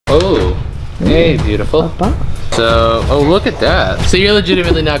Hey, beautiful. So, oh, look at that. So you're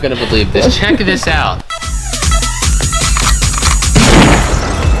legitimately not gonna believe this. Check this out.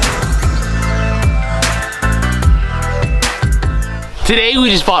 Today we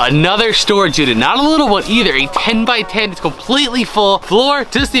just bought another storage unit, not a little one either, a 10 by 10. It's completely full, floor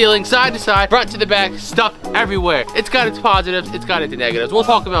to ceiling, side to side, front to the back, stuff everywhere. It's got its positives, it's got its negatives. We'll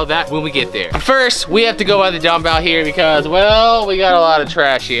talk about that when we get there. But first, we have to go by the dump out here because, well, we got a lot of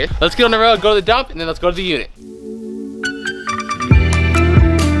trash here. Let's get on the road, go to the dump, and then let's go to the unit.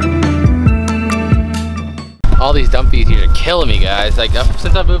 All these dump fees here are killing me, guys. Like,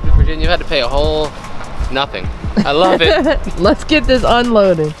 since I moved to Virginia, I've had to pay a whole nothing. I love it. Let's get this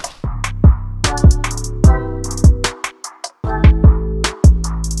unloaded.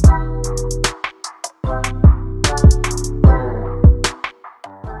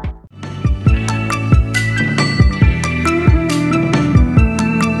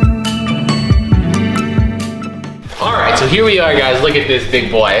 So here we are, guys. Look at this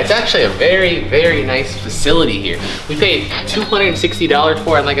big boy. It's actually a very, very nice facility here. We paid $260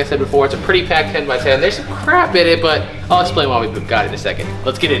 for it, and like I said before, it's a pretty packed 10 by 10. There's some crap in it, but I'll explain why we got it in a second.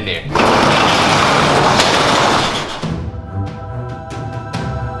 Let's get in there.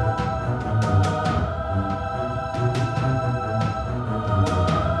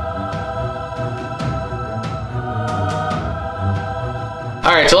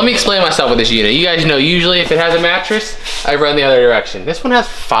 All right, so let me explain myself with this unit. You guys know, usually if it has a mattress, I run the other direction. This one has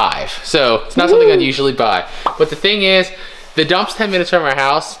 5, so it's not something I'd usually buy. But the thing is, the dump's 10 minutes from our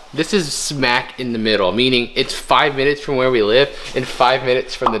house. This is smack in the middle, meaning it's 5 minutes from where we live and 5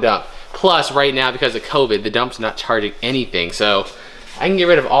 minutes from the dump. Plus, right now, because of COVID, the dump's not charging anything, so I can get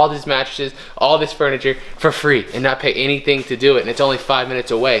rid of all these mattresses, all this furniture for free and not pay anything to do it, and it's only 5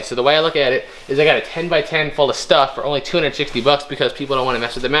 minutes away. So the way I look at it is I got a 10 by 10 full of stuff for only 260 bucks because people don't want to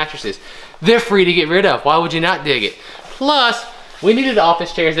mess with the mattresses. They're free to get rid of. Why would you not dig it? Plus, we needed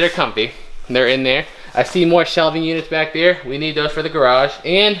office chairs that are comfy. They're in there. I see more shelving units back there. We need those for the garage.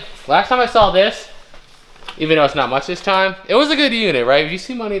 And last time I saw this, even though it's not much this time, it was a good unit, right? If you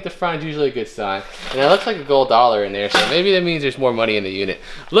see money at the front, it's usually a good sign. And it looks like a gold dollar in there, so maybe that means there's more money in the unit.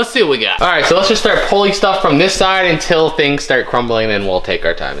 Let's see what we got. All right, so let's just start pulling stuff from this side until things start crumbling, and then we'll take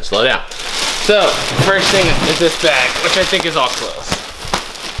our time and slow down. So, first thing is this bag, which I think is all clothes.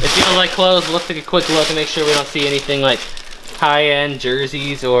 It feels like clothes. Let's take a quick look and make sure we don't see anything like high-end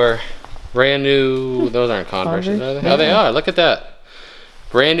jerseys or brand new, those aren't Converses, are they? Oh, they are, look at that.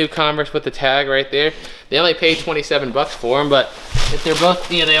 Brand new Converse with the tag right there. They only paid 27 bucks for them, but if they're both,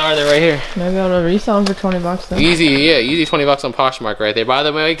 yeah, they are, they're right here. Maybe I'll resell them for 20 bucks then. Easy, yeah, easy 20 bucks on Poshmark right there. By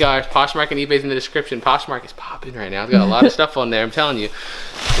the way, guys, Poshmark and eBay's in the description. Poshmark is popping right now. It's got a lot of stuff on there, I'm telling you.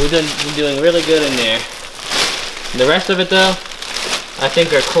 We've been doing really good in there. The rest of it, though, I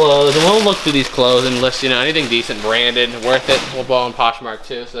think are clothes, and we'll look through these clothes and list, you know, anything decent, branded, worth it. We'll buy on Poshmark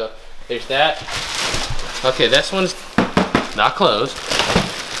too, so there's that. Okay, this one's not closed.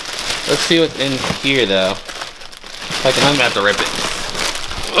 Let's see what's in here, though. I'm gonna have to rip it.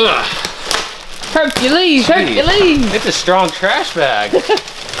 Ugh. Hercules, Jeez. Hercules! It's a strong trash bag.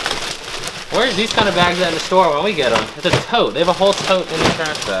 Where's these kind of bags at in the store when we get them? It's a tote. They have a whole tote in the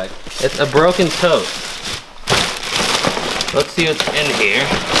trash bag. It's a broken tote. Let's see what's in here.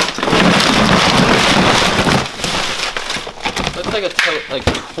 Looks like a tote, like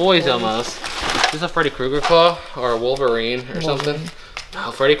toys almost. Is this a Freddy Krueger claw or a Wolverine or something? No,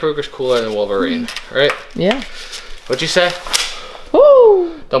 Freddy Krueger's cooler than Wolverine, right? Yeah. What'd you say?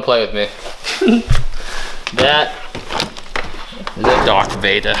 Woo! Don't play with me. That is a Darth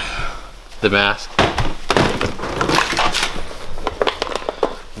Vader. The mask.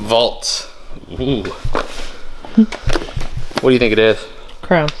 Vaults. Ooh. What do you think it is?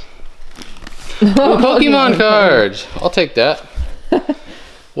 Crowns. Ooh, Pokemon cards. I'll take that.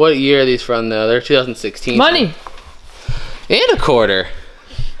 What year are these from though? They're 2016. Money. And a quarter.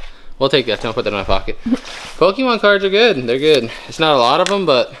 We'll take that. Don't put that in my pocket. Pokemon cards are good. They're good. It's not a lot of them,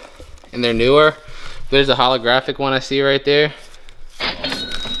 but and they're newer. There's a holographic one I see right there.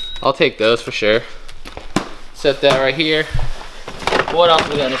 I'll take those for sure. Set that right here. What else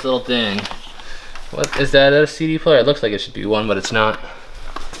we got in this little thing? What is that? A CD player? It looks like it should be one, but it's not.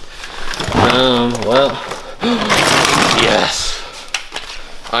 Well, yes.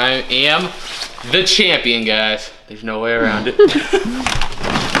 I am the champion, guys. There's no way around it.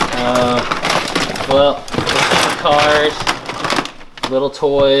 Well, cars, little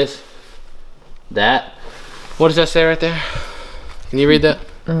toys. That. What does that say right there? Can you read that?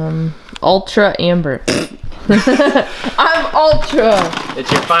 Ultra Amber. I'm Ultra.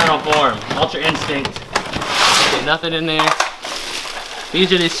 It's your final form. Ultra Instinct. Okay, nothing in there.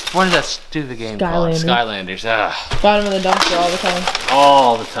 These are these, what is that stupid game called? Skylanders. Bottom of the dumpster all the time.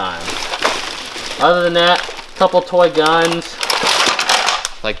 All the time. Other than that, a couple toy guns.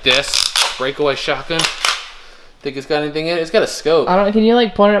 Like this. Breakaway shotgun. Think it's got anything in it? It's got a scope. I don't, can you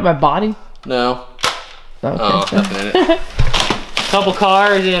like point it at my body? No. Okay. Oh, nothing in it. A couple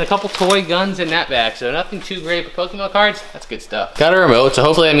cars and a couple toy guns in that bag, so nothing too great, but Pokemon cards, that's good stuff. Got a remote, so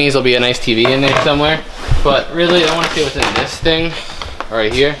hopefully that means there'll be a nice TV in there somewhere. But really, I want to see what's in this thing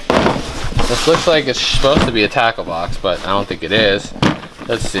right here. This looks like it's supposed to be a tackle box, but I don't think it is.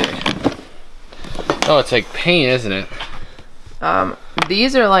 Let's see. Oh, it's like paint, isn't it?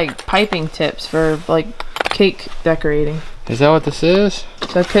 These are like piping tips for like cake decorating. Is that what this is?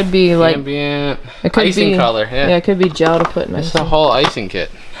 So it could be like ambient it could icing be, color. Yeah. Yeah, it could be gel to put in. It's a whole icing kit.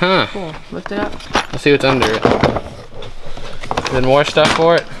 Huh. Cool. Lift it up. Let's see what's under it. Then more stuff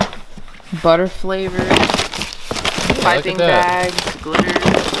for it. Butter flavored. Piping bags, glitter.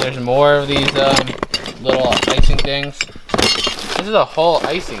 There's more of these little icing things. This is a whole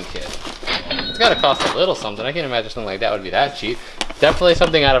icing kit. It's gotta cost a little something. I can't imagine something like that would be that cheap. Definitely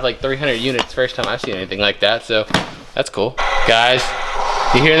something out of like 300 units. First time I've seen anything like that, so that's cool. Guys,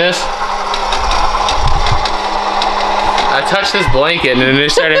 you hear this? I touched this blanket and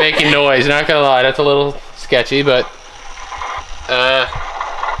it started making noise. Not gonna lie, that's a little sketchy, but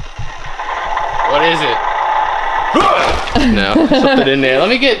what is it? No, something in there. Let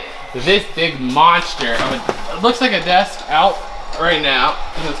me get this big monster. It looks like a desk out right now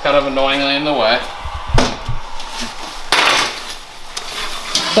because it's kind of annoyingly in the way.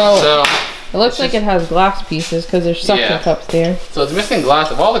 So it looks like it has glass pieces because there's suction cups there. So it's missing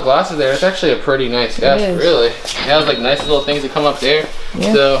glass. Of all the glasses there, it's actually a pretty nice desk, really. It has like nice little things that come up there.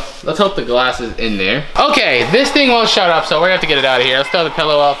 Yeah. So let's hope the glass is in there. Okay, this thing won't shut up, so we're gonna have to get it out of here. Let's throw the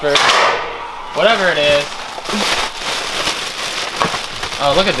pillow out first. Whatever it is.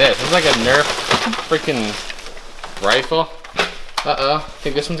 Oh, look at this. It's like a Nerf freaking rifle. Uh-oh.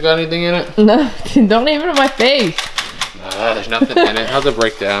 Think this one's got anything in it? No, don't aim it at my face. There's nothing in it. How's it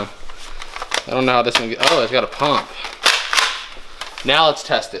break down? I don't know how this one gets. Oh, it's got a pump. Now let's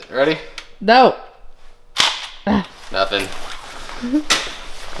test it. Ready? No. Nothing.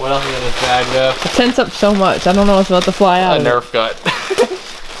 What else is in this bag though? It tense up so much. I don't know what's about to fly out. A Nerf gun.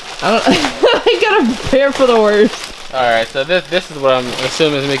 I don't. I gotta prepare for the worst. All right, so this is what I'm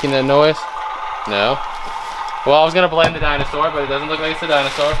assuming is making that noise. No. Well, I was gonna blame the dinosaur, but it doesn't look like it's a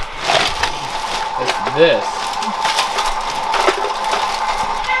dinosaur. It's this.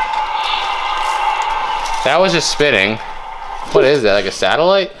 That was just spinning. What is that? Like a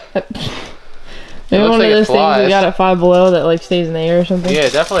satellite? Maybe one of those things we got at Five Below that like stays in the air or something. Yeah,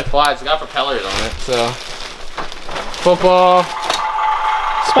 it definitely flies. It's got propellers on it. So football,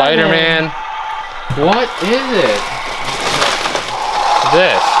 Spider-Man. What is it?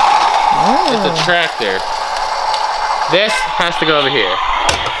 This. Oh. It's a tractor. This has to go over here.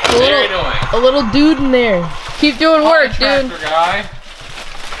 A little dude in there. Keep doing work, dude. Tractor guy.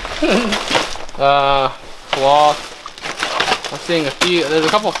 Cloth. I'm seeing a few. There's a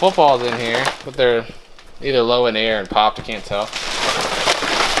couple footballs in here, but they're either low in air and popped. I can't tell.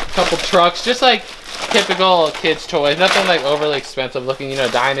 A couple trucks, just like typical kids' toys. Nothing like overly expensive looking. You know,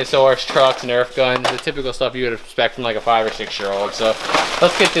 dinosaurs, trucks, Nerf guns, the typical stuff you would expect from like a 5 or 6 year old. So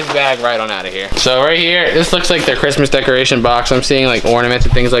let's get this bag right on out of here. So right here, this looks like their Christmas decoration box. I'm seeing like ornaments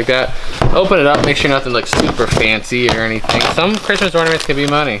and things like that. Open it up, make sure nothing looks super fancy or anything. Some Christmas ornaments can be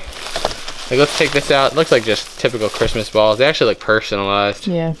money. Like, let's take this out. It looks like just typical Christmas balls. They actually look personalized.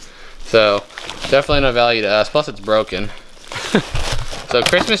 Yeah. So definitely no value to us. Plus it's broken. So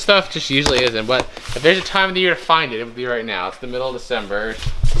Christmas stuff just usually isn't. But if there's a time of the year to find it, it would be right now. It's the middle of December.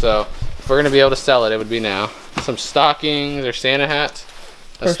 So if we're gonna be able to sell it, it would be now. Some stockings or Santa hats.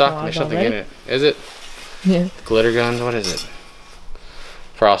 A stocking, there's something in it. Is it? Yeah. Glitter guns. What is it?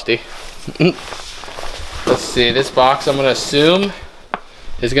 Frosty. Let's see. This box, I'm gonna assume,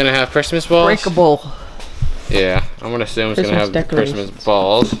 is gonna have Christmas balls. Breakable. Yeah, I'm gonna assume it's gonna have Christmas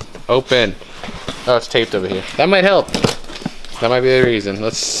balls. Open. Oh, it's taped over here. That might help. That might be the reason.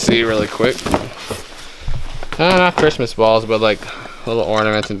 Let's see really quick. Not Christmas balls, but like little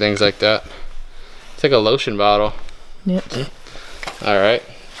ornaments and things like that. It's like a lotion bottle. Yep. All right.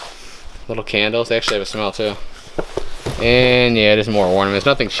 Little candles. They actually have a smell too. And yeah, there's more ornaments.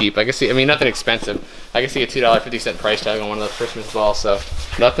 Nothing cheap. I mean, nothing expensive. I can see a $2.50 price tag on one of those Christmas balls, so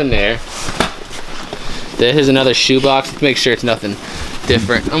nothing there. This is another shoe box. Let's make sure it's nothing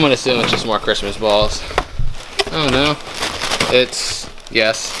different. I'm gonna assume it's just more Christmas balls. Oh no. It's,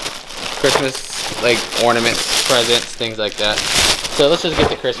 yes, Christmas, like ornaments, presents, things like that. So let's just get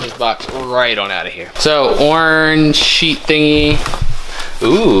the Christmas box right on out of here. So orange sheet thingy.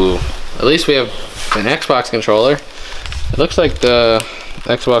 Ooh, at least we have an Xbox controller. It looks like the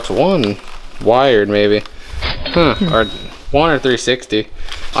Xbox One wired maybe. Huh, or One or 360.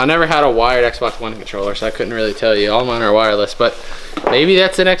 I never had a wired Xbox One controller, so I couldn't really tell you. All mine are wireless, but maybe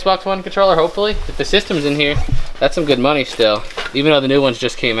that's an Xbox One controller, hopefully. If the system's in here, that's some good money still. Even though the new ones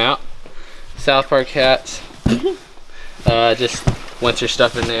just came out. South Park hats. Just winter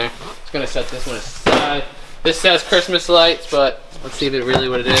stuff in there. Just gonna set this one aside. This says Christmas lights, but let's see if it really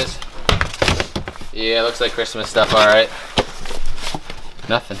what it is. Yeah, it looks like Christmas stuff, alright.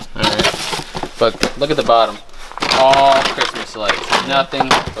 Nothing, alright. But look at the bottom. All Christmas lights. Nothing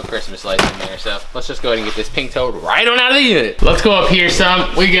but Christmas lights in there. So let's just go ahead and get this pink toad right on out of the unit. Let's go up here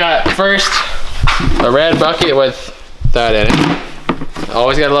some. We got first a red bucket with that in it.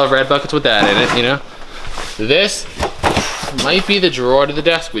 Always gotta love red buckets with that in it, you know. This might be the drawer to the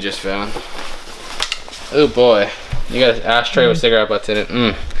desk we just found. Oh boy. You got an ashtray with cigarette butts in it.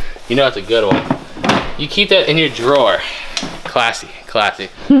 You know it's a good one. You keep that in your drawer. Classy, classy.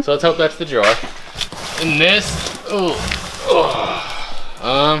 So let's hope that's the drawer. And this, it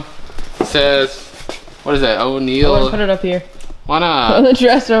says, what is that? O'Neill. I want to put it up here. Why not? Put the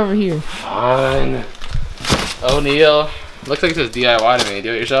dresser over here. Fine. O'Neill. Looks like it says DIY to me.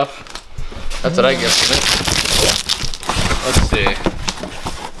 Do it yourself. That's what I get from it. Let's see.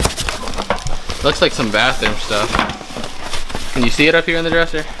 Looks like some bathroom stuff. Can you see it up here in the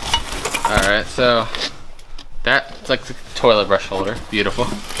dresser? Alright, so that's like the toilet brush holder. Beautiful.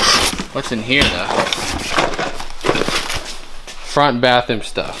 What's in here though? Front bathroom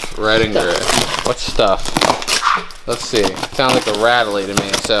stuff. Red and gray. What's stuff? Let's see. Sounds like a rattly to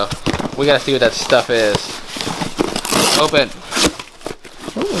me, so we gotta see what that stuff is. Open.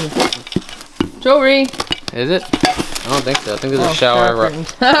 Ooh. Jewelry. Is it? I don't think so. I think there's a shower.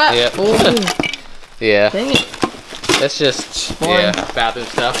 Yep. Yeah. Dang it. That's just, yeah, bathroom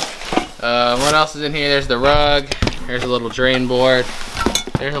stuff. What else is in here? There's the rug. There's a little drain board.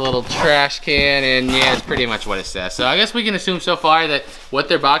 There's a little trash can, and yeah, it's pretty much what it says. So I guess we can assume so far that what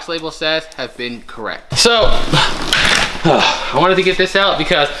their box label says have been correct. So, I wanted to get this out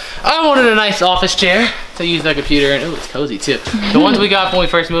because I wanted a nice office chair to use my computer, and oh, it's cozy too. The ones we got when we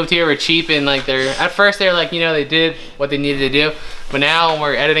first moved here were cheap, and like at first they're like, you know, they did what they needed to do, but now when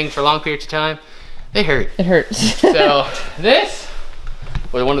we're editing for long periods of time, they hurt. It hurts. So this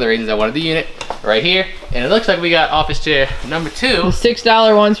was one of the reasons I wanted the unit right here, and it looks like we got office chair number 2. The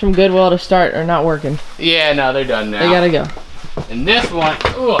 $6 ones from Goodwill to start are not working. Yeah, no, they're done now. They gotta go. And this one,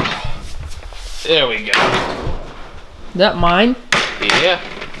 ooh, there we go. Is that mine? Yeah,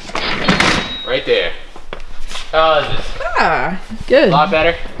 right there. How is this? Ah, good. A lot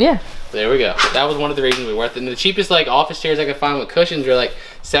better? Yeah. There we go. That was one of the reasons we worth it. And the cheapest like office chairs I could find with cushions were like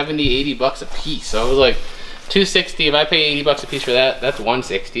 70, 80 bucks a piece. So I was like, $260. If I pay 80 bucks a piece for that, that's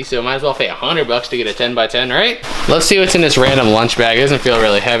 $160. So might as well pay 100 bucks to get a 10 by 10, right? Let's see what's in this random lunch bag. It doesn't feel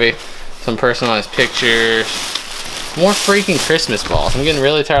really heavy. Some personalized pictures. More freaking Christmas balls. I'm getting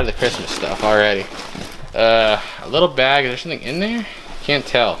really tired of the Christmas stuff already. A little bag. Is there something in there? Can't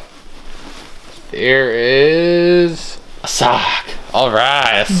tell. There is a sock. All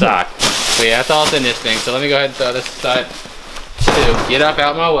right, a sock. So yeah, that's all that's in this thing. So let me go ahead and throw this aside too. Get up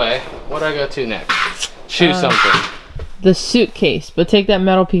out my way. What do I go to next? Choose something. The suitcase, but take that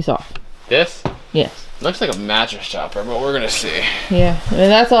metal piece off. This? Yes. Looks like a mattress topper, but we're gonna see. Yeah, I mean,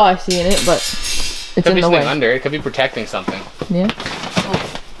 that's all I see in it, but it's could in be the something way. under. It could be protecting something. Yeah.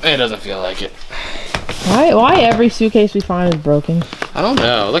 It doesn't feel like it. Why every suitcase we find is broken? I don't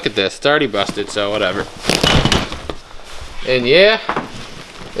know. Look at this. It's already busted, so whatever. And yeah,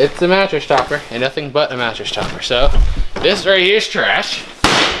 it's a mattress topper, and nothing but a mattress topper. So this right here is trash.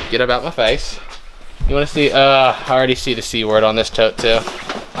 Get about my face. You want to see? I already see the C word on this tote too.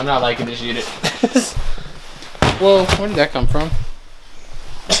 I'm not liking this unit. Whoa, where did that come from?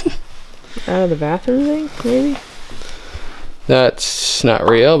 Out of the bathroom thing, maybe? That's not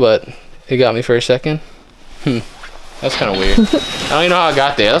real, but it got me for a second. That's kind of weird. I don't even know how it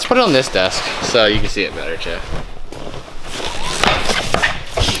got there. Let's put it on this desk so you can see it better, too.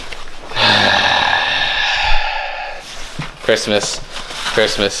 Christmas,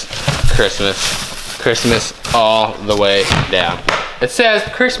 Christmas, Christmas, Christmas all the way down. It says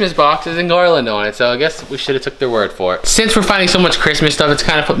Christmas boxes and garland on it, so I guess we should have took their word for it. Since we're finding so much Christmas stuff, it's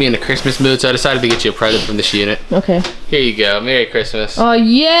kind of put me in a Christmas mood, so I decided to get you a present from this unit. Okay. Here you go. Merry Christmas. Oh,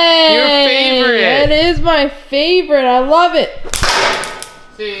 yay! Your favorite! It is my favorite. I love it.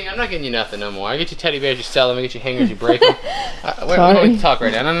 See, I'm not getting you nothing no more. I get you teddy bears, you sell them. I get you hangers, you break them. We don't need to talk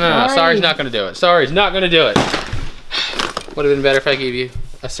right now. No. Sorry's not going to do it. Sorry's not going to do it. Would have been better if I gave you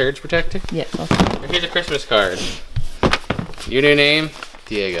a surge protector. Yeah. Okay. Here's a Christmas card. Your new name,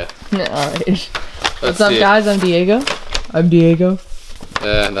 Diego. Alright. What's up, guys? I'm Diego. I'm Diego.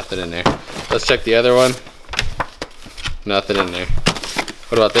 Nothing in there. Let's check the other one. Nothing in there.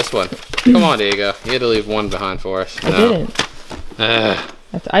 What about this one? Come on, Diego. You had to leave one behind for us. I didn't.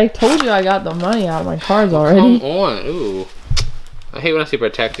 I told you I got the money out of my cards already. Come on. Ooh. I hate when I see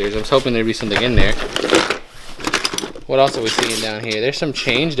protectors. I was hoping there'd be something in there. What else are we seeing down here? There's some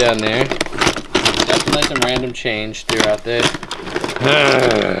change down there. Definitely some random change throughout this.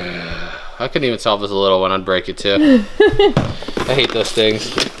 I couldn't even solve this little one. I'd break it too. I hate those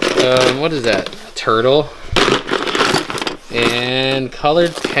things. What is that? A turtle. And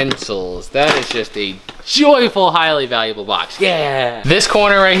colored pencils. That is just a joyful, highly valuable box. Yeah! This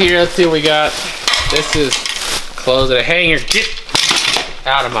corner right here, let's see what we got. This is clothes and a hanger. Get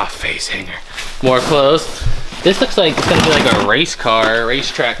out of my face, hanger. More clothes. This looks like it's gonna be like a race car,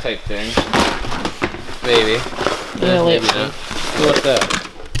 racetrack type thing. Maybe. Yeah, maybe not. What's that?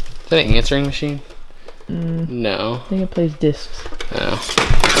 Is that an answering machine? No. I think it plays discs. No.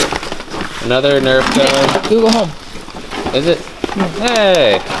 Another Nerf gun. Google Home. Is it? Yeah.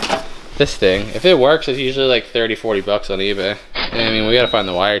 Hey! This thing, if it works, it's usually like 30, 40 bucks on eBay. I mean, we gotta find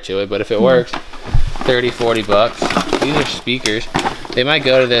the wire to it, but if it works, 30, 40 bucks. These are speakers. They might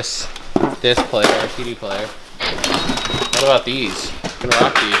go to this player, CD player. What about these? Gonna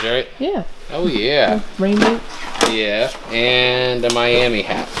rock these, right? Yeah. Oh yeah. Rainbow. Yeah, and a Miami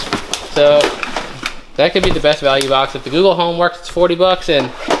hat. So that could be the best value box. If the Google Home works, it's 40 bucks, and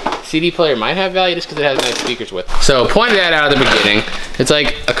CD player might have value just because it has nice speakers with it. So pointed that out at the beginning. It's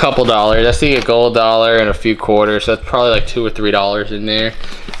like a couple dollars. I see a gold dollar and a few quarters, so that's probably like $2 or $3 in there.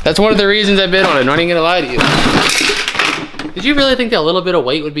 That's one of the reasons I bid on it. I'm not even gonna lie to you. Did you really think that a little bit of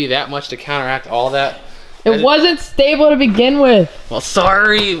weight would be that much to counteract all that? It wasn't stable to begin with. Well,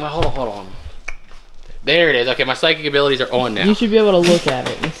 sorry. Well, hold on. There it is. Okay, my psychic abilities are on now. You should be able to look at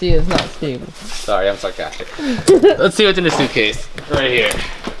it and see it's not stable. Sorry, I'm sarcastic. Let's see what's in the suitcase. Right here.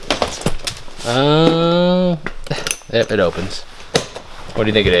 Yep, it opens. What do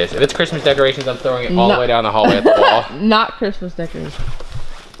you think it is? If it's Christmas decorations, I'm throwing it all the way down the hallway at the wall. Not Christmas decorations.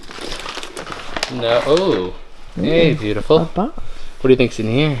 No. Oh. Hey, beautiful. A box. What do you think's in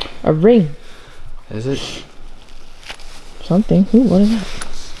here? A ring. Is it? Something. Ooh, what is that?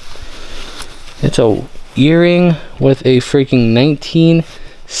 It's a earring with a freaking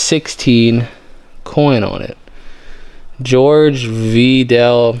 1916 coin on it. George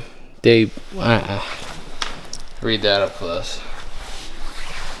Vidal de. Read that up close.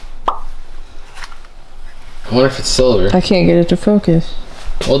 I wonder if it's silver. I can't get it to focus.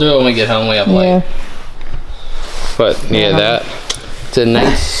 We'll do it when we get home. We have light. Yeah. But yeah, that. It's a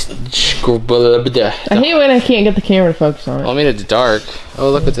nice. I hate when I can't get the camera to focus on it. Well, I mean, it's dark. Oh,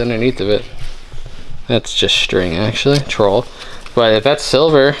 look what's underneath of it. That's just string, actually. Troll. But if that's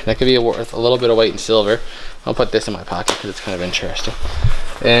silver, that could be worth a little bit of weight in silver. I'll put this in my pocket because it's kind of interesting.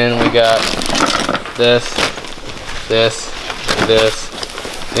 And we got this,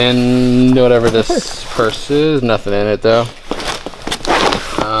 and whatever this purse is. Nothing in it, though.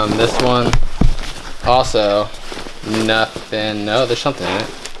 This one, also, nothing. No, there's something in it.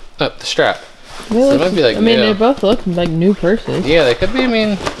 Oh, the strap. So it might be like new. they both look like new purses. Yeah, they could be, I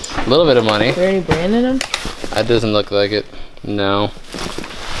mean, a little bit of money. Is there any brand in them? That doesn't look like it. No.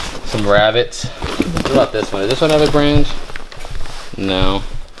 Some rabbits. What about this one? Does this one have a brand? No.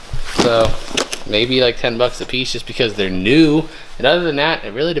 So, maybe like 10 bucks a piece just because they're new. And other than that,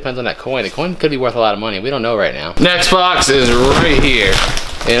 it really depends on that coin. The coin could be worth a lot of money. We don't know right now. Next box is right here.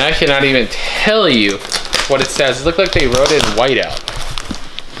 And I cannot even tell you what it says. It looks like they wrote it in whiteout.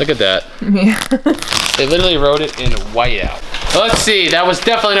 Look at that. Yeah. They literally wrote it in whiteout. Let's see. That was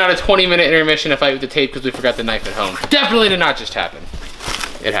definitely not a 20-minute intermission to fight with the tape because we forgot the knife at home. Definitely did not just happen.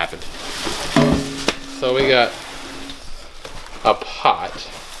 It happened. So we got a pot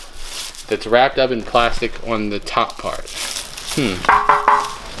that's wrapped up in plastic on the top part.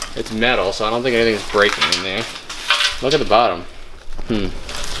 It's metal, so I don't think anything's breaking in there. Look at the bottom.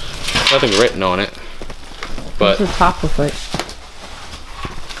 Nothing written on it. But what's the top look like?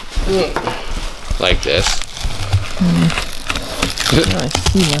 Like this. I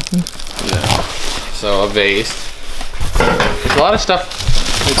see nothing. No. So a vase. There's a lot of stuff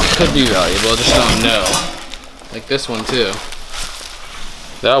that could be valuable, just don't know. Like this one too.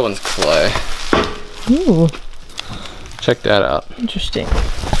 That one's clay. Ooh. Check that out. Interesting.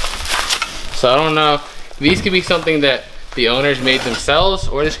 So I don't know. These could be something that the owners made themselves,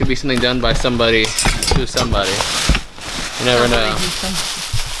 or this could be something done by somebody to somebody. You never know.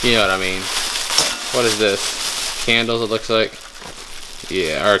 You know what I mean. What is this? Candles, it looks like.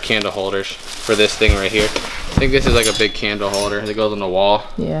 Yeah, or candle holders. for this thing right here. I think this is like a big candle holder that goes on the wall.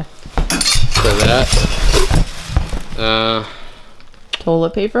 Yeah. So that.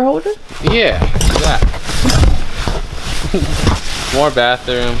 Toilet paper holder? Yeah, that. More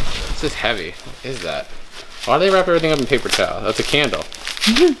bathroom. This is heavy. What is that? Why do they wrap everything up in paper towel? That's a candle.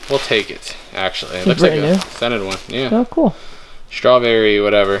 We'll take it, actually. It looks like a scented one. Yeah. Oh, cool. Strawberry,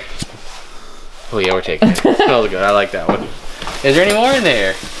 whatever. Oh yeah, we're taking it. Smells good. I like that one. Is there any more in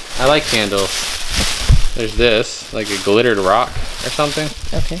there? I like candles. There's this, like a glittered rock or something.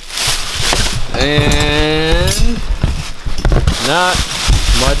 Okay. And not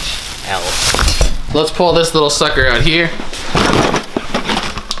much else. Let's pull this little sucker out here.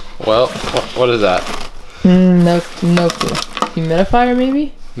 Well, what is that? No clue. Humidifier,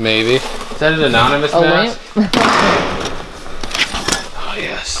 maybe? Maybe. Is that an anonymous mask? Lamp? Oh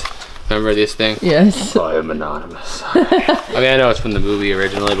yes. Remember this thing? Yes. I am anonymous. I mean, I know it's from the movie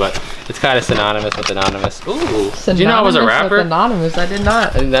originally, but it's kind of synonymous with anonymous. Ooh. Did you know I was a rapper? With anonymous, I did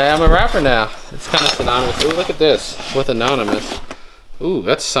not. And I'm a rapper now. It's kind of synonymous. Ooh, look at this. With anonymous. Ooh,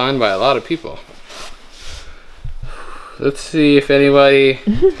 that's signed by a lot of people. Let's see if anybody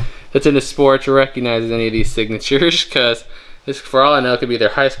that's into sports recognizes any of these signatures, because this, for all I know, could be their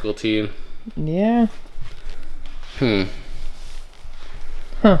high school team. Yeah.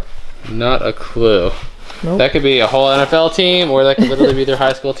 Huh. Not a clue. Nope. That could be a whole NFL team, or that could literally be their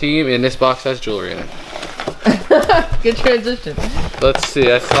high school team, and this box has jewelry in it. Good transition. Let's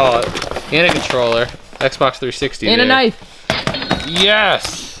see, I saw it. And a controller. Xbox 360 And there. a knife.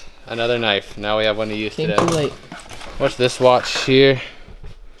 Yes! Another knife. Now we have one to use Came today. too late. What's this watch here?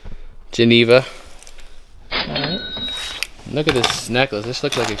 Geneva. Alright. Look at this necklace. This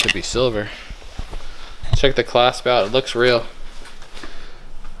looks like it could be silver. Check the clasp out. It looks real.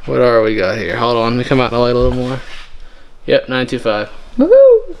 What are we got here? Hold on. Let me come out in the light a little more. Yep, 925.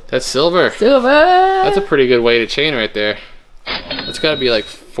 Woohoo! That's silver. Silver! That's a pretty good weighted chain right there. It's got to be like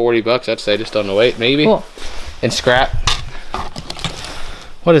 40 bucks, I'd say, just on the weight, maybe. Cool. And scrap.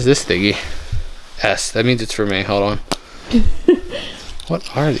 What is this thingy? S. That means it's for me. Hold on.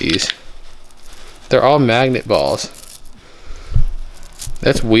 What are these? They're all magnet balls.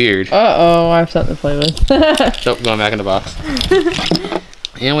 That's weird. Uh-oh, I have something to play with. Nope, going back in the box.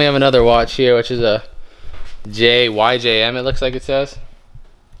 And we have another watch here, which is a YJM, it looks like it says.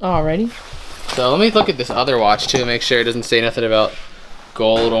 Alrighty. So let me look at this other watch too, make sure it doesn't say nothing about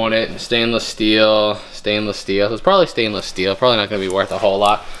gold on it, and stainless steel. So it's probably stainless steel, probably not gonna be worth a whole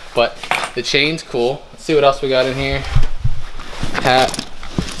lot, but the chain's cool. Let's see what else we got in here. Hat.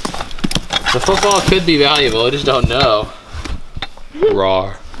 The football could be valuable, I just don't know.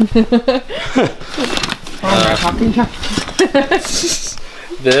 Raw.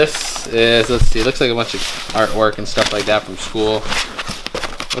 This is, let's see, it looks like a bunch of artwork and stuff like that from school.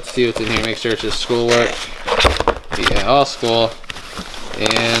 Let's see what's in here, make sure it's just schoolwork. Yeah, all school.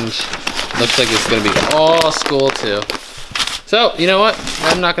 And looks like it's gonna be all school too. So, you know what?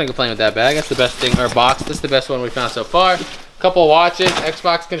 I'm not gonna complain with that bag. That's the best thing, or box. That's the best one we found so far. Couple watches,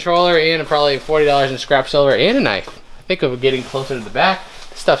 Xbox controller, and probably $40 in scrap silver, and a knife. I think we're getting closer to the back.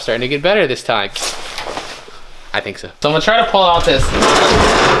 This stuff's starting to get better this time. I think so. So I'm gonna try to pull out this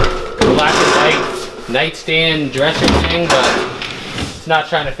black and white nightstand dresser thing, but it's not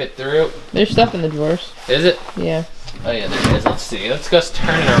trying to fit through. There's stuff in the drawers. Is it? Yeah. Oh yeah, there it is. Let's see. Let's just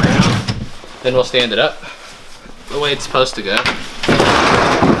turn it around. Then we'll stand it up the way it's supposed to go.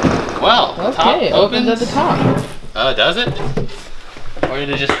 Well, okay, top it opens at the top. Oh, does it? Or did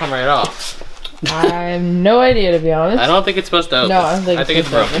it just come right off? I have no idea, to be honest. I don't think it's supposed to open. No, I don't think it's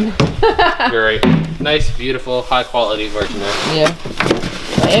broken. Great. Nice, beautiful, high quality merchandise. Yeah.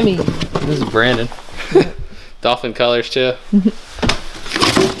 Miami. This is Brandon. Dolphin colors too.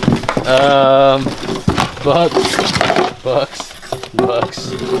 Bucks.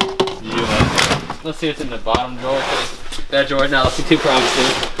 Yeah. Let's see what's in the bottom drawer. That drawer not looking too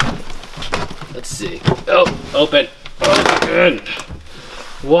promising. Let's see. Oh, open. Open.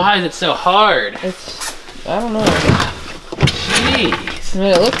 Why is it so hard? It's, I don't know. Jeez. I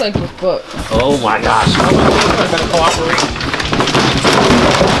mean, it looks like this book. Oh my gosh. I better cooperate.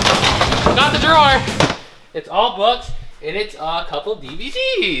 Got the drawer. It's all books, and it's a couple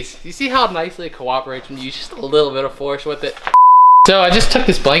DVDs. You see how nicely it cooperates when you use just a little bit of force with it? So I just took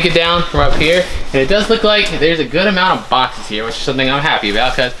this blanket down from up here, and it does look like there's a good amount of boxes here, which is something I'm happy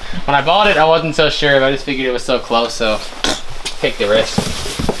about, because when I bought it, I wasn't so sure, but I just figured it was so close, so take the risk.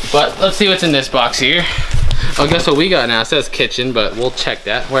 But let's see what's in this box here. Oh, guess what we got now? It says kitchen, but we'll check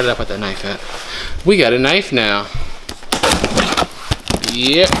that. Where did I put that knife at? We got a knife now.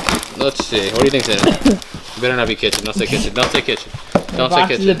 Yep. Let's see. What do you think's in it? Better not be kitchen. Don't say kitchen. Don't say kitchen. Don't say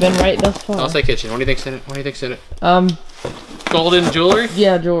boxes kitchen. have been right thus far. Don't say kitchen. What do you think's in it? What do you think's in it? Golden jewelry?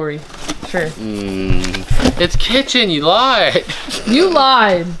 Yeah, jewelry. Sure. It's kitchen. You lied. You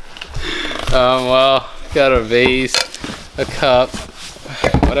lied. Well, got a vase, a cup,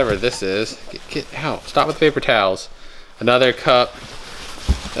 whatever this is. Get out. Stop with the paper towels. Another cup.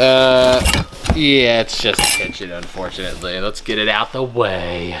 Yeah, it's just kitchen, unfortunately. Let's get it out the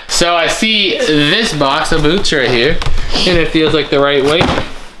way. So I see this box of boots right here, and it feels like the right weight.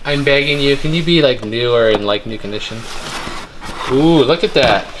 I'm begging you, can you be like new or in like new condition? Ooh, look at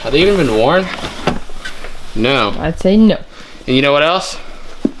that. Have they even been worn? No. I'd say no. And you know what else?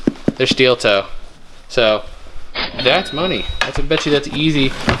 They're steel toe. So that's money. I bet you that's easy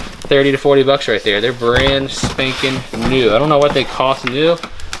 30 to 40 bucks right there. They're brand spanking new. I don't know what they cost new,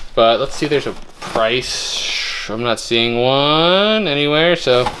 but let's see if there's a price. I'm not seeing one anywhere,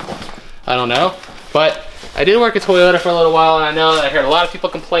 so I don't know. But I did work at Toyota for a little while, and I know that I heard a lot of people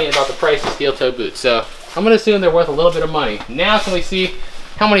complain about the price of steel toe boots. So I'm gonna assume they're worth a little bit of money. Now can we see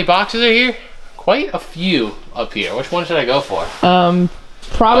how many boxes are here? Quite a few up here. Which one should I go for?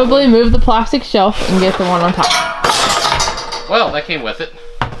 Probably move the plastic shelf and get the one on top. Well, that came with it.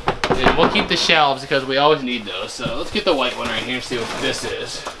 And we'll keep the shelves because we always need those. So let's get the white one right here and see what this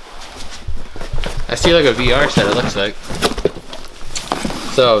is. I see like a VR set, it looks like.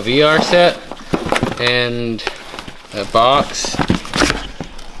 So a VR set and a box.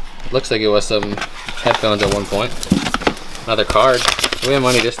 Looks like it was some headphones at one point. Another card. Do we have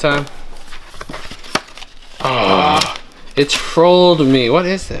money this time? Oh, it trolled me. What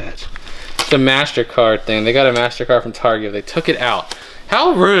is that? It's a MasterCard thing. They got a MasterCard from Target. They took it out.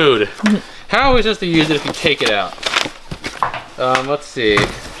 How rude. How are we supposed to use it if you take it out? Let's see.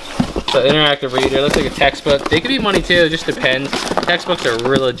 The interactive reader. Looks like a textbook. They could be money too. It just depends. Textbooks are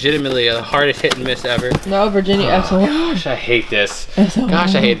legitimately the hardest hit and miss ever. No, Virginia SOL. Gosh, I hate this. SOL.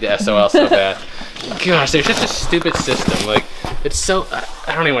 Gosh, I hate the SOL so bad. Gosh, they're such a stupid system. Like, it's so,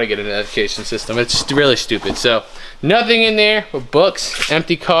 I don't even want to get into the education system. It's really stupid. So, nothing in there but books,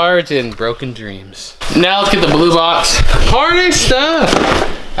 empty cards, and broken dreams. Now let's get the blue box. Party stuff.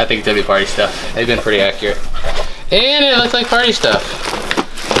 I think it's gonna be party stuff. They've been pretty accurate. And it looks like party stuff.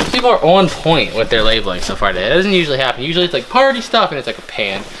 People are on point with their labeling so far today. It doesn't usually happen. Usually it's like party stuff and it's like a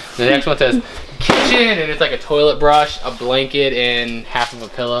pan. And the next one says kitchen and it's like a toilet brush, a blanket, and half of a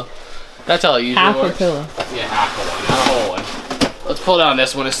pillow. That's how it usually works. Half a pillow. Yeah, half of one, not a whole one. Let's pull down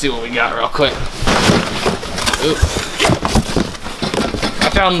this one and see what we got real quick. Oop. I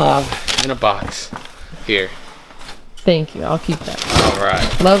found love in a box. Here. Thank you. I'll keep that. All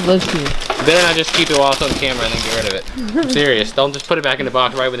right. Love lives here. Better not just keep it while it's on camera and then get rid of it. I'm serious. Don't just put it back in the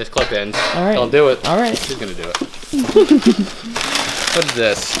box right when this clip ends. All right. Don't do it. All right. She's gonna do it. What is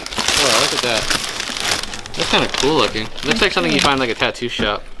this? Oh, look at that. That's kind of cool looking. Looks like something you find like a tattoo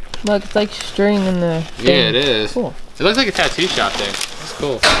shop. Look, it's like string in the thing. Yeah, it is. Cool. It looks like a tattoo shop thing. That's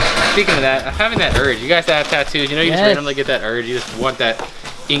cool. Speaking of that, I'm having that urge. You guys that have tattoos, you know, you just randomly get that urge. You just want that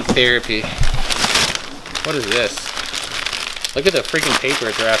ink therapy. What is this? Look at the freaking paper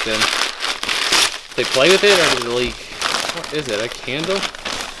it's wrapped in. They play with it or does it leak? What is it? A candle?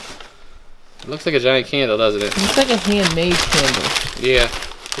 It looks like a giant candle, doesn't it? It looks like a handmade candle. Yeah.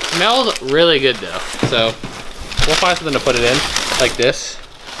 It smells really good though. So we'll find something to put it in, like this.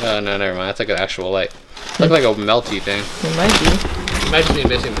 Oh no, never mind. That's like an actual light. Looks like a melty thing. It might be. It might just be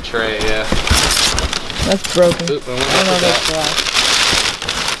missing the tray, yeah. That's broken. Oop, I don't know that's glass.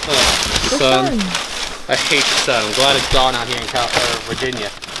 Oh, sun. I hate the sun. I'm glad it's gone out here in Virginia.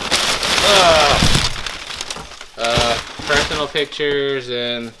 Personal pictures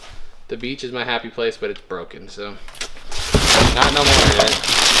and the beach is my happy place, but it's broken, so not no more of it.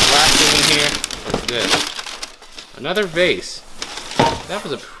 Last thing in here, what's this? Another vase. That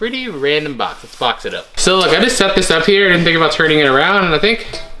was a pretty random box. Let's box it up. So look, I just set this up here. I didn't think about turning it around, and I think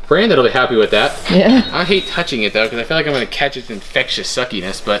Brandon will be happy with that. Yeah. I hate touching it though, because I feel like I'm gonna catch its infectious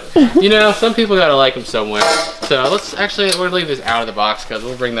suckiness, but you know, some people gotta like them somewhere. So let's actually, we're gonna leave this out of the box because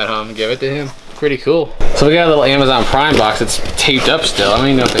we'll bring that home and give it to him. Pretty cool. So we got a little Amazon Prime box that's taped up still. I don't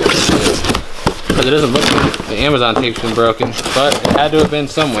even know if it is, because it doesn't look like the Amazon tape's been broken, but it had to have been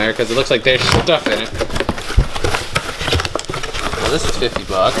somewhere because it looks like there's stuff in it. Well, this is 50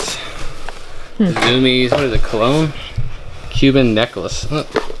 bucks. Zoomies, what is it, cologne? Cuban necklace. Oh,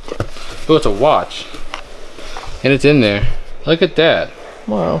 it's a watch. And it's in there. Look at that.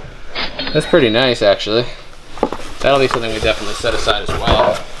 Wow. That's pretty nice, actually. That'll be something we definitely set aside as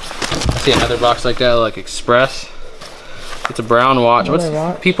well. I see another box like that, like Express. It's a brown watch.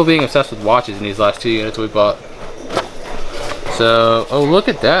 What's people being obsessed with watches in these last 2 units we bought? So, oh, look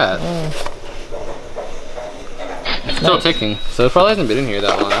at that. Still ticking, so it probably hasn't been in here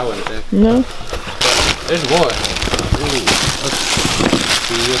that long, I wouldn't think. No. But there's more. Ooh, let's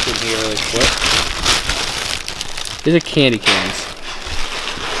see what's in here really quick. These are candy cans.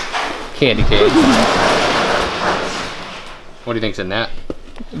 Candy cans. What do you think's in that?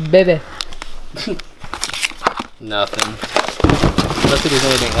 Baby. Nothing. Let's see if there's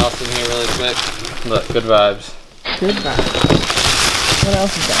anything else in here really quick. Look, good vibes. Good vibes. What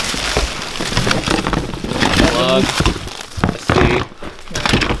else is that? Plug. Let's see.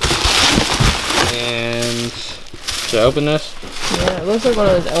 And should I open this? Yeah, it looks like one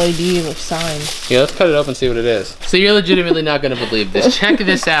of those LED with signs. Yeah, let's cut it up and see what it is. So you're legitimately not gonna believe this. Check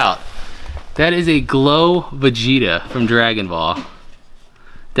this out. That is a glow Vegeta from Dragon Ball.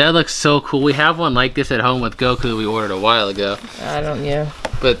 That looks so cool. We have one like this at home with Goku that we ordered a while ago. Yeah.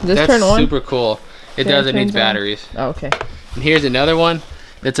 But Does this that's turn on? super cool. It does, it needs batteries. Oh, okay. And here's another one.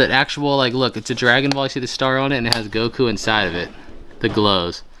 It's an actual, like, look, it's a Dragon Ball. You see the star on it, and it has Goku inside of it. The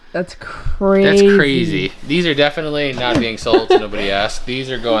glows. That's crazy. That's crazy. These are definitely not being sold, so nobody asked. These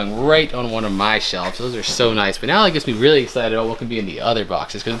are going right on one of my shelves. Those are so nice. But now it gets me really excited about what can be in the other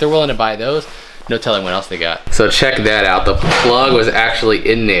boxes, because if they're willing to buy those, no telling what else they got. So check that out. The plug was actually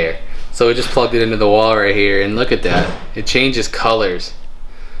in there. So we just plugged it into the wall right here, and look at that. It changes colors.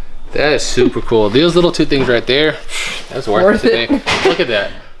 That is super cool. Those little two things right there, that's worth it to me. Look at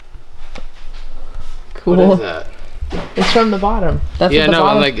that. Cool. What is that? It's from the bottom. That's Yeah, what the no,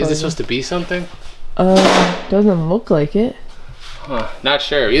 I'm bottom's like, is this for. supposed to be something? Doesn't look like it. Huh, not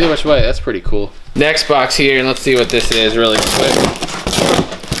sure. Either which way, that's pretty cool. Next box here, and let's see what this is really quick.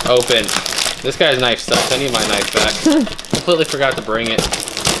 Open. This guy's knife sucks. I need my knife back. Completely forgot to bring it.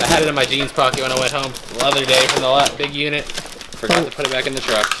 I had it in my jeans pocket when I went home the other day from the big unit. Forgot to put it back in the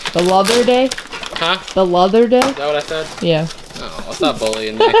truck. The leather day? Huh? The leather day? Is that what I said? Yeah. Oh, well, stop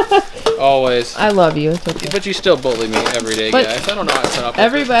bullying me. Always. I love you. It's okay. But you still bully me every day, But guys. I don't know how to put up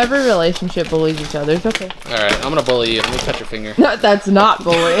every with it. relationship bullies each other. It's okay. Alright, I'm gonna bully you. Let me cut your finger. That's not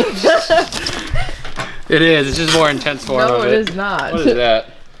bullying. It is. It's just more intense form No, of it it. is not. What is that?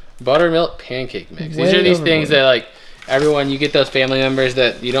 Buttermilk pancake mix. These Way are these overboard. things that, like, everyone, you get those family members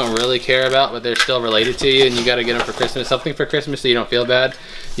that you don't really care about, but they're still related to you, and you gotta get them for Christmas. Something for Christmas so you don't feel bad.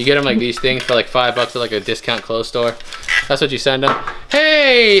 You get them like these things for like $5 at like a discount clothes store. That's what you send them.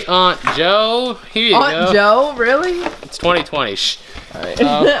 Hey, Aunt Joe. Here you go. Aunt Joe? Really? It's 2020. Shh. All right.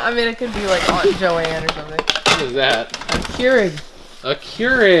 I mean, it could be like Aunt Joanne or something. What is that? A Keurig. A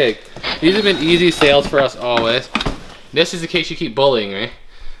Keurig. These have been easy sales for us always. This is the case you keep bullying me.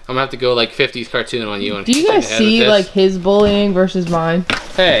 I'm gonna have to go like 50s cartoon on you. And Do you guys see like his bullying versus mine?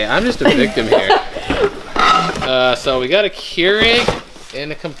 Hey, I'm just a victim here. So we got a Keurig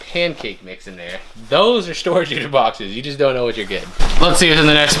and a pancake mix in there. Those are storage unit boxes. You just don't know what you're getting. Let's see what's in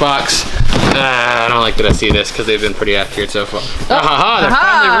the next box. I don't like that I see this because they've been pretty accurate so far. They're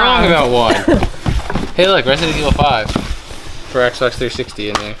finally wrong about one. Hey, look, Resident Evil 5 for Xbox 360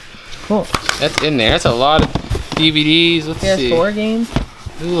 in there. Cool. That's in there. That's a lot of DVDs. Let's see. PS4 games.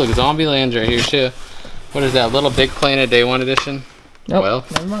 Ooh, look, Zombieland's right here too. What is that? Little Big Planet Day 1 edition? Nope, Well,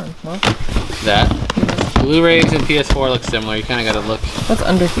 never mind. Well, that. Blu-rays and PS4 look similar. You kind of got to look. what's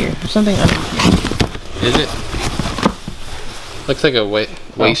under here? There's something under here. Is it? Looks like a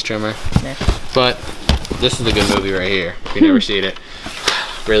waist trimmer. Yeah. But this is a good movie right here. If you've never seen it.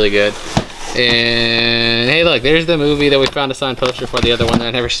 Really good. And hey, look, there's the movie that we found a signed poster for, the other one that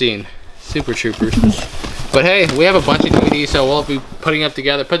I've never seen. Super Troopers. But hey, we have a bunch of DVDs, so we'll be putting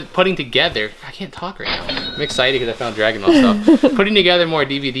together, I can't talk right now. I'm excited because I found Dragon Ball stuff. Putting together more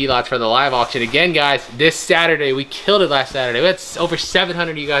DVD lots for the live auction. Again, guys, this Saturday, we killed it last Saturday. We had over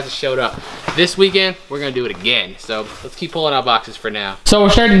 700 of you guys that showed up. This weekend, we're gonna do it again. So let's keep pulling out boxes for now. So we're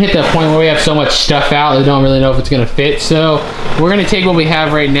starting to hit that point where we have so much stuff out that we don't really know if it's gonna fit. So we're gonna take what we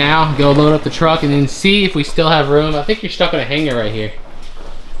have right now, go load up the truck, and then see if we still have room. I think you're stuck on a hanger right here.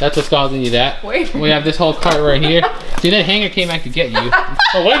 That's what's causing you that. Wait. We have this whole cart right here. See, that hanger came back to get you.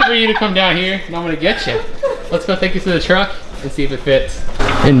 I'm waiting for you to come down here, and I'm gonna get you. Let's go take this to the truck and see if it fits.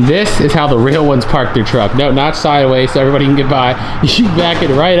 And this is how the real ones park their truck. No, not sideways, so everybody can get by. You back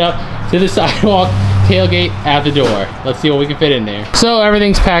it right up to the sidewalk, tailgate at the door. Let's see what we can fit in there. So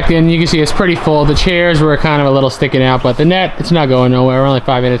everything's packed in. You can see it's pretty full. The chairs were kind of a little sticking out, but the net, it's not going nowhere. We're only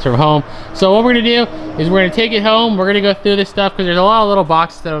 5 minutes from home. So what we're gonna do is we're gonna take it home. We're gonna go through this stuff because there's a lot of little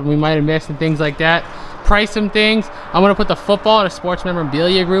boxes that we might have missed and things like that. Price some things. I'm gonna put the football in a sports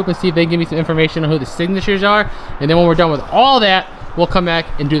memorabilia group and see if they give me some information on who the signatures are. And then when we're done with all that, we'll come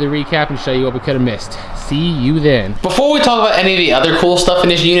back and do the recap and show you what we could have missed. See you then. Before we talk about any of the other cool stuff in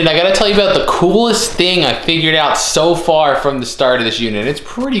this unit, I gotta tell you about the coolest thing I figured out so far from the start of this unit. It's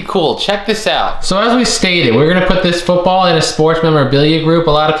pretty cool. Check this out. So as we stated, we're gonna put this football in a sports memorabilia group.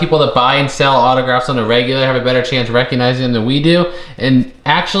 A lot of people that buy and sell autographs on the regular have a better chance of recognizing them than we do. And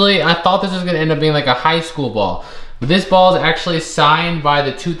actually, I thought this was gonna end up being like a high school ball. But this ball is actually signed by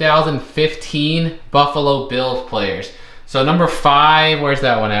the 2015 Buffalo Bills players. So number 5, where's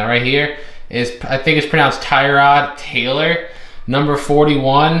that one at? Right here. I think it's pronounced Tyrod Taylor. Number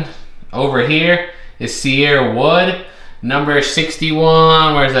 41 over here is Sierra Wood. Number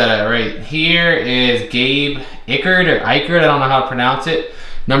 61, where's that at? Right here is Gabe Ickard or Eichert, I don't know how to pronounce it.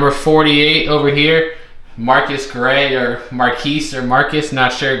 Number 48 over here, Marcus Gray or Marquise or Marcus,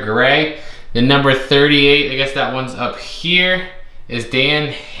 not sure, Gray. Then number 38, I guess that one's up here, is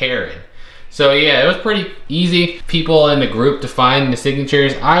Dan Herod. So yeah, it was pretty easy people in the group to find the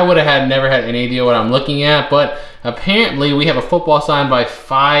signatures. I would have never had any idea what I'm looking at, but apparently we have a football signed by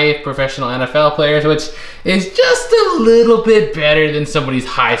 5 professional NFL players, which is just a little bit better than somebody's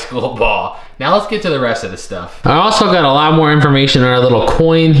high school ball. Now let's get to the rest of the stuff. I also got a lot more information on our little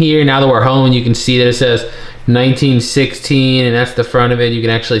coin here. Now that we're home, you can see that it says 1916, and that's the front of it. You can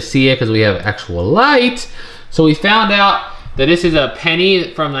actually see it because we have actual light. So we found out that this is a penny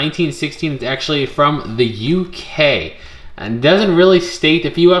from 1916. It's actually from the UK. And doesn't really state,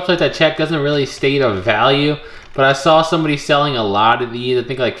 a few websites I checked doesn't really state a value, but I saw somebody selling a lot of these, I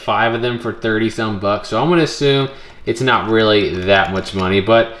think like 5 of them for 30 some bucks. So I'm gonna assume it's not really that much money,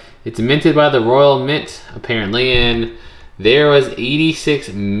 but it's minted by the Royal Mint apparently, and there was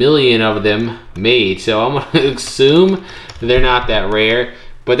 86 million of them made. So I'm gonna assume they're not that rare.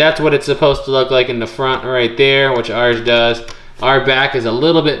 But that's what it's supposed to look like in the front right there, which ours does. Our back is a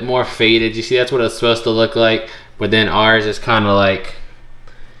little bit more faded. You see, that's what it's supposed to look like. But then ours is kind of like,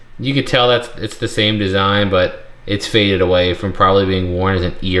 you could tell it's the same design, but it's faded away from probably being worn as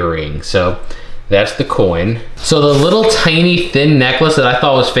an earring. So that's the coin. So the little tiny thin necklace that I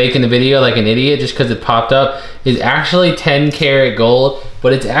thought was fake in the video like an idiot just because it popped up is actually 10 karat gold,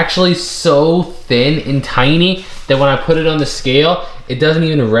 but it's actually so thin and tiny that when I put it on the scale, it doesn't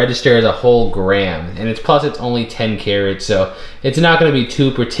even register as a whole gram. And it's only 10 carats, so it's not gonna be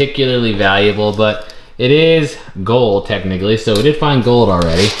too particularly valuable, but it is gold technically, so we did find gold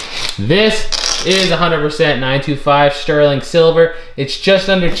already. This is 100% 925 sterling silver. It's just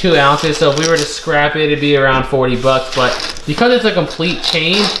under 2 ounces, so if we were to scrap it, it'd be around 40 bucks, but because it's a complete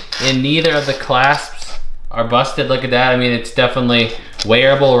chain and neither of the clasps are busted, look at that. I mean, it's definitely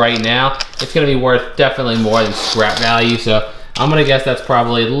wearable right now. It's gonna be worth definitely more than scrap value, so I'm gonna guess that's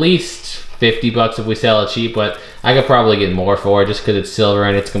probably at least 50 bucks if we sell it cheap, but I could probably get more for it just because it's silver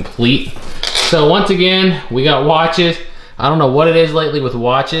and it's complete. So once again, we got watches. I don't know what it is lately with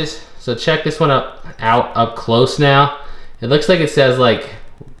watches, so check this one out up close now. It looks like it says like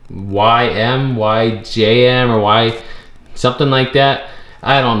YM, YJM, or Y something like that.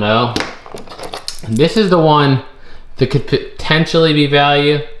 I don't know. This is the one that could potentially be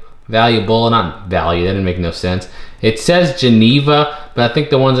valuable, not value, that didn't make no sense. It says Geneva, but I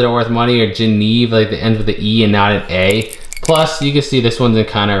think the ones that are worth money are Geneva, like the ends with the E and not an A. Plus, you can see this one's in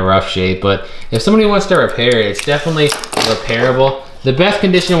kind of rough shape, but if somebody wants to repair it, it's definitely repairable. The best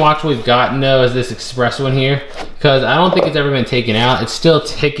condition watch we've gotten though is this Express one here, because I don't think it's ever been taken out. It's still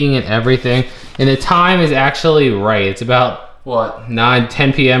ticking and everything, and the time is actually right. It's about, what,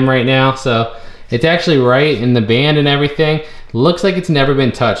 10 p.m. right now, so it's actually right in the band and everything. Looks like it's never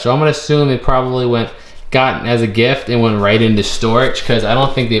been touched, so I'm gonna assume it probably got as a gift and went right into storage because I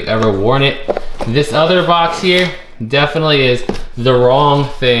don't think they've ever worn it. This other box here definitely is the wrong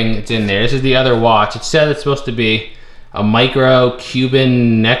thing that's in there. This is the other watch. It says it's supposed to be a micro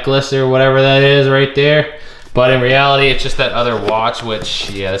Cuban necklace or whatever that is right there, but in reality it's just that other watch, which,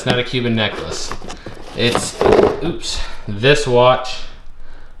 yeah, it's not a Cuban necklace. It's, oops, this watch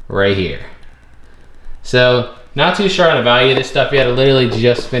right here. So not too sure on the value of this stuff yet. I literally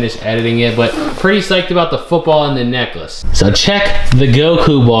just finished editing it, but pretty psyched about the football and the necklace. So check the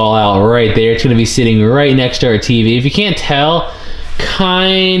Goku ball out right there. It's gonna be sitting right next to our TV. If you can't tell,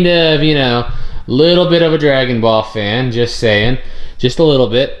 kind of, you know, little bit of a Dragon Ball fan, just saying, just a little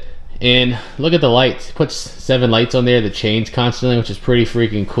bit. And look at the lights. It puts 7 lights on there that change constantly, which is pretty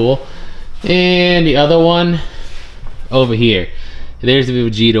freaking cool. And the other one over here, there's the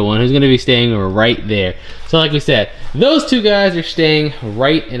Vegeta one, who's gonna be staying right there. So like we said, those 2 guys are staying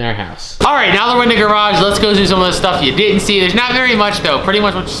right in our house. All right, now that we're in the garage, let's go through some of the stuff you didn't see. There's not very much though. Pretty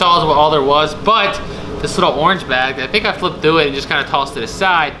much what you saw is all there was, but this little orange bag, I think I flipped through it and just kind of tossed it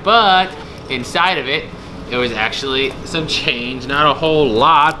aside, but inside of it it was actually some change, not a whole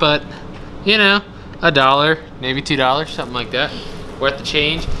lot, but you know, $1, maybe $2, something like that, worth the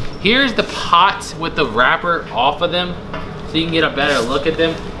change. Here's the pots with the wrapper off of them, so you can get a better look at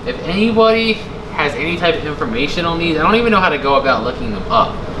them. If anybody has any type of information on these, I don't even know how to go about looking them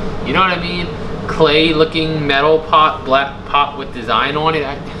up. You know what I mean? Clay looking metal pot, black pot with design on it.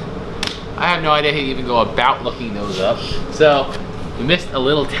 I have no idea how to even go about looking those up. So we missed a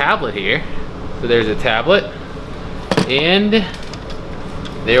little tablet here. So there's a tablet, and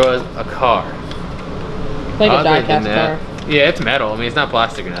there was a car. Like a die-cast car. Yeah, it's metal. I mean, it's not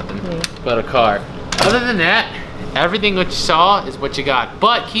plastic or nothing, but a car. Other than that, everything what you saw is what you got.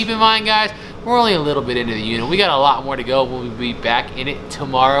 But keep in mind, guys, we're only a little bit into the unit. We got a lot more to go. We'll be back in it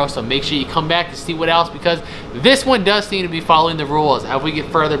tomorrow, so make sure you come back to see what else, because this one does seem to be following the rules. As we get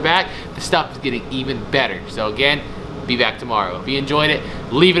further back, the stuff is getting even better. So again, be back tomorrow. If you enjoyed it,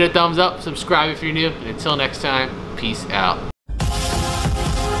 leave it a thumbs up, subscribe if you're new, and until next time, peace out.